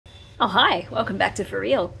Oh hi, welcome back to For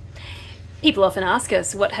Real. People often ask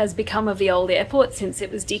us what has become of the old airport since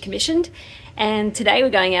it was decommissioned, and today we're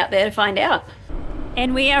going out there to find out.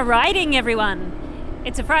 And we are riding, everyone.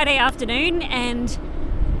 It's a Friday afternoon, and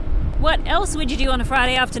what else would you do on a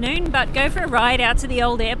Friday afternoon but go for a ride out to the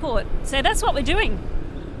old airport? So that's what we're doing.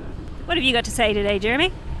 What have you got to say today,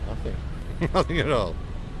 Jeremy? Nothing. Nothing at all.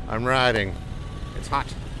 I'm riding. It's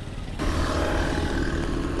hot.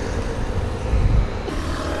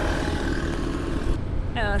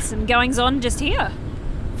 Some goings on just here.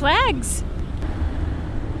 Flags.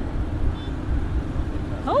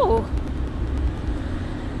 Oh.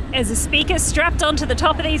 There's a speaker strapped onto the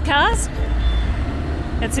top of these cars.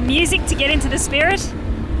 And some music to get into the spirit.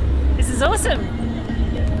 This is awesome.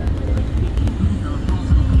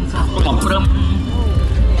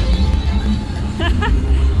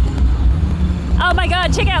 Oh my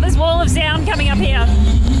god, check out this wall of sound coming up here.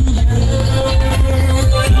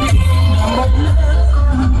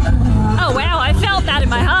 Oh wow, I felt that in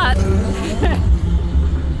my heart.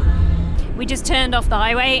 We just turned off the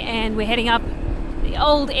highway and we're heading up the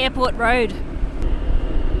old airport road.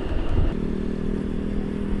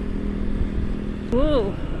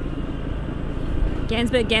 Whoa.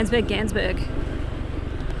 Gansberg, Gansberg, Gansberg.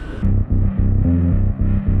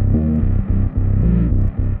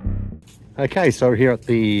 Okay, so we're here at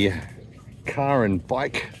the car and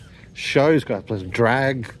bike shows. Got a place of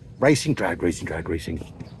drag racing.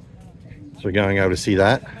 So we're going over to see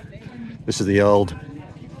that. This is the old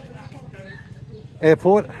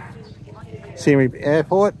airport, Siem Reap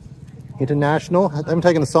Airport International. They haven't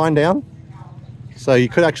taken the sign down, so you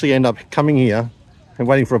could actually end up coming here and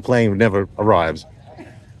waiting for a plane that never arrives.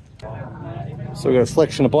 So we've got a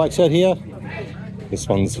selection of bikes out here. This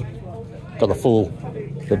one's got the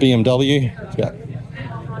BMW. It's got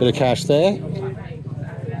a bit of cash there.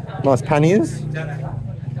 Nice panniers.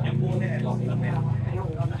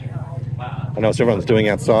 I know what everyone's doing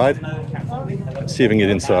outside. Let's see if we can get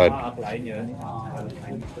inside.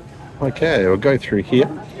 Okay, we'll go through here.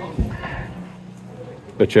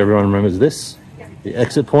 Bet you everyone remembers this. The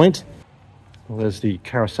exit point. Well, there's the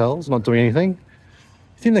carousels, not doing anything.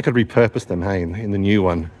 I think they could repurpose them, hey, in the new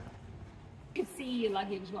one. You could see your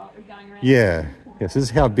luggage while we're going around. Yeah. Yes, this is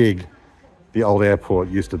how big the old airport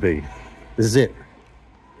used to be. This is it.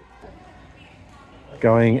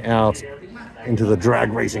 Going out into the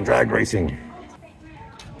drag racing.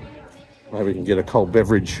 Maybe we can get a cold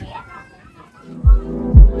beverage.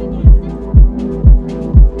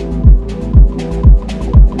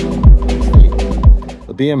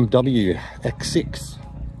 The BMW X6,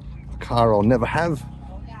 a car I'll never have.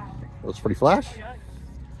 It was pretty flash.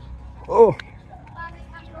 Oh.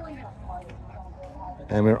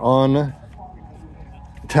 And we're on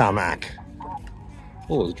tarmac.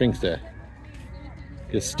 Oh, there's drinks there.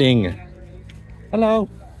 Get a Sting. Hello.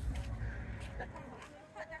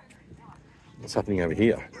 What's happening over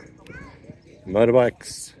here?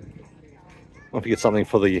 Motorbikes. Might get something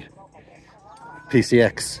for the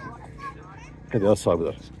PCX. At the other side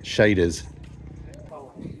with the shaders.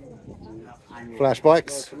 Flash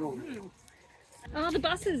bikes. Oh, the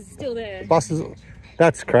bus is still there. The buses.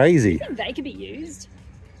 That's crazy. I think they could be used.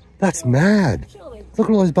 That's mad. Surely. Look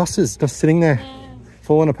at all those buses just sitting there,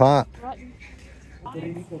 falling apart. Right.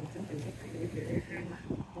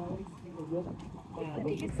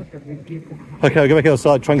 Okay, I'll go back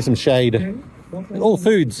outside, try and get some shade. All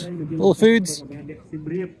foods.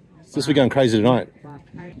 This we're going crazy tonight.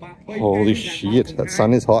 Holy shit, that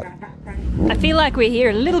sun is hot. I feel like we're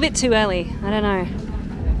here a little bit too early. I don't know.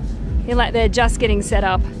 I feel like they're just getting set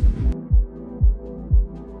up.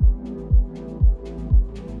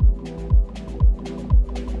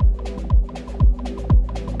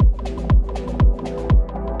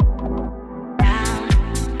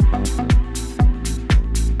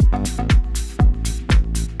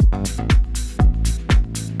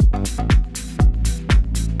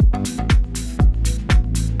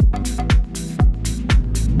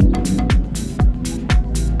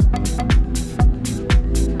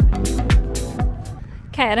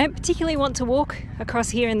 I don't particularly want to walk across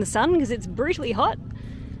here in the sun because it's brutally hot,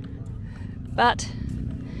 but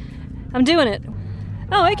I'm doing it.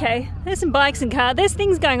 Oh, okay, there's some bikes and cars. There's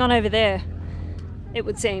things going on over there, it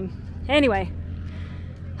would seem. Anyway,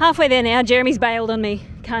 halfway there now. Jeremy's bailed on me.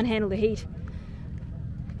 Can't handle the heat.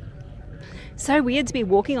 So weird to be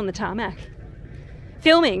walking on the tarmac.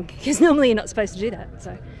 Filming, because normally you're not supposed to do that,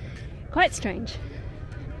 so quite strange.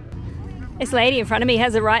 This lady in front of me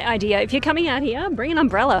has the right idea. If you're coming out here, bring an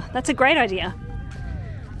umbrella. That's a great idea.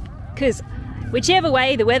 Because whichever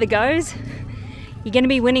way the weather goes, you're going to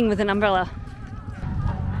be winning with an umbrella.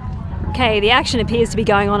 Okay, the action appears to be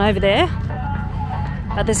going on over there,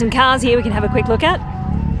 but there's some cars here we can have a quick look at,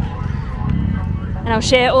 and I'll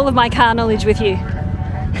share all of my car knowledge with you,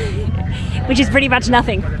 which is pretty much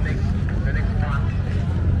nothing.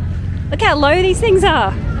 Look how low these things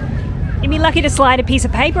are. You'd be lucky to slide a piece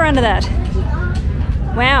of paper under that.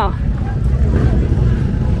 Wow.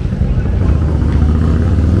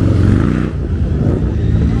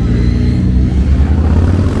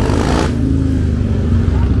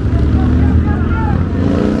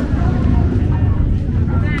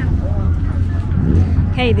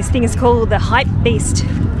 Okay, this thing is called the Hype Beast.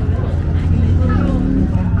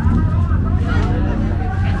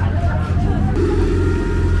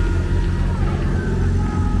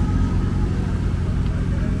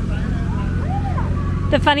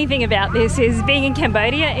 The funny thing about this is being in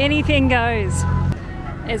Cambodia, anything goes.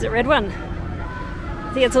 There's a red one.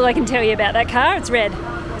 I think that's all I can tell you about that car. It's red.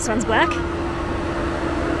 This one's black.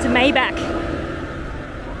 It's a Maybach.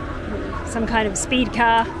 Some kind of speed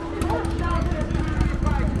car.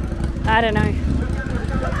 I don't know.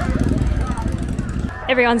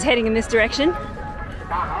 Everyone's heading in this direction.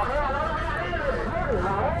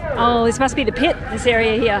 Oh, this must be the pit, this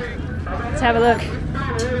area here. Let's have a look.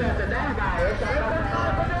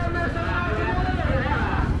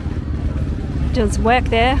 Doing some work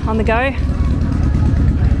there on the go. I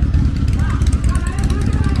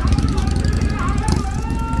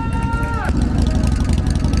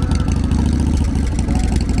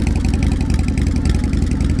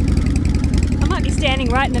might be standing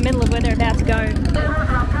right in the middle of where they're about to go.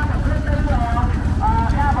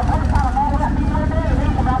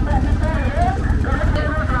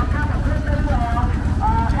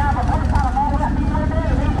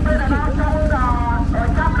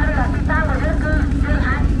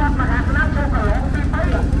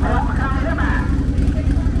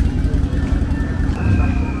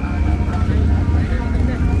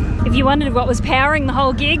 If you wondered what was powering the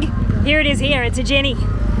whole gig, here it is here. It's a Jenny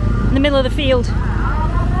in the middle of the field.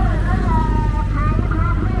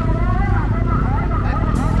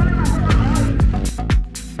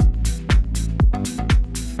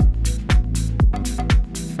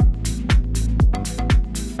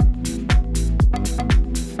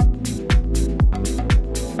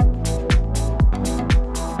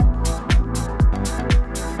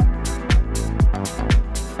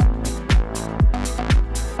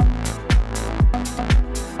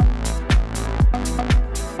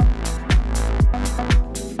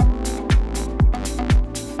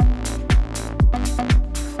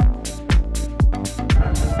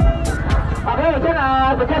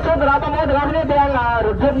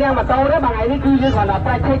 đang mà câu đó bằng ấy cứ như gọi là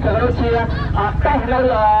tay chơi cờ đôi chia tay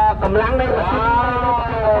là cầm lăng đây mà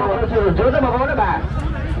chưa trước đó mà có đó bà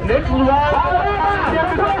đến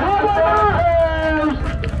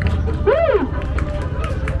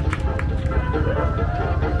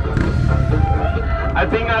I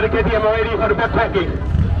think the KTM are ready for the backpacking.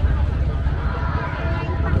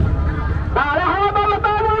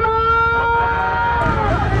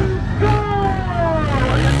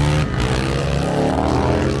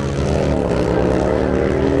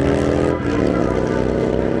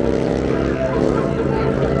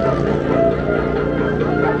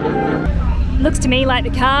 Looks to me like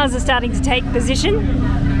the cars are starting to take position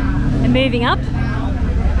and moving up.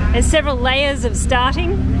 There's several layers of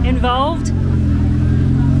starting involved.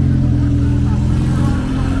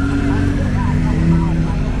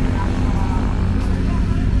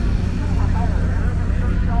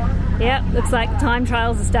 Yeah, looks like the time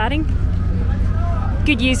trials are starting.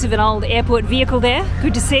 Good use of an old airport vehicle there,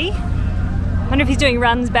 good to see. Wonder if he's doing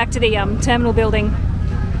runs back to the terminal building.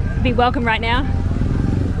 He'd be welcome right now.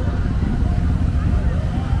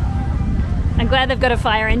 I'm glad they've got a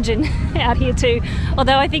fire engine out here too,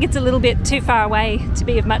 although I think it's a little bit too far away to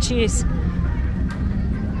be of much use.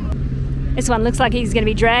 This one looks like he's going to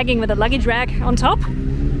be dragging with a luggage rack on top.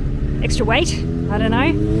 Extra weight, I don't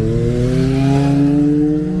know.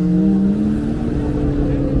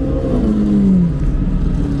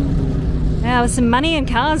 Wow, there's some money in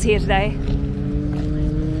cars here today.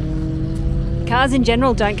 Cars in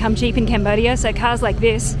general don't come cheap in Cambodia, so cars like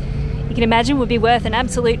this, you can imagine, would be worth an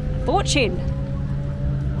absolute fortune.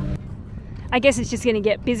 I guess it's just going to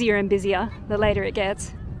get busier and busier the later it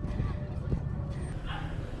gets.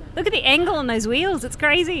 Look at the angle on those wheels, it's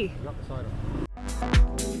crazy.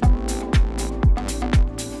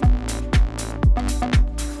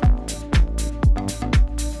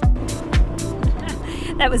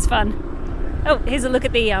 That was fun. Oh, here's a look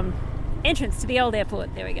at the entrance to the old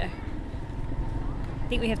airport. There we go. I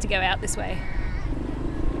think we have to go out this way.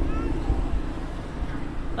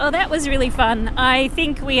 Well, that was really fun. I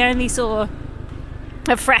think we only saw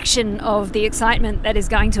a fraction of the excitement that is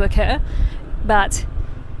going to occur, but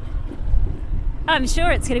I'm sure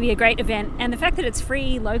it's going to be a great event, and the fact that it's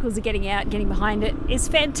free, locals are getting out, getting behind it, is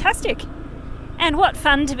fantastic. And what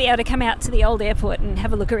fun to be able to come out to the old airport and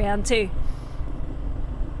have a look around too.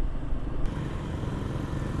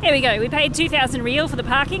 Here we go, we paid 2,000 Riel for the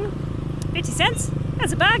parking, 50 cents,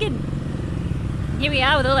 that's a bargain. Here we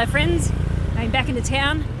are with all our friends, going back into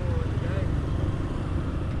town.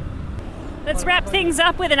 Let's wrap things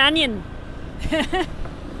up with an onion.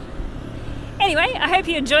 Anyway, I hope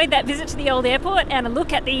you enjoyed that visit to the old airport and a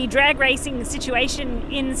look at the drag racing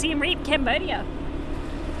situation in Siem Reap, Cambodia.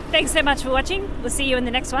 Thanks so much for watching. We'll see you in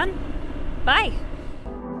the next one. Bye.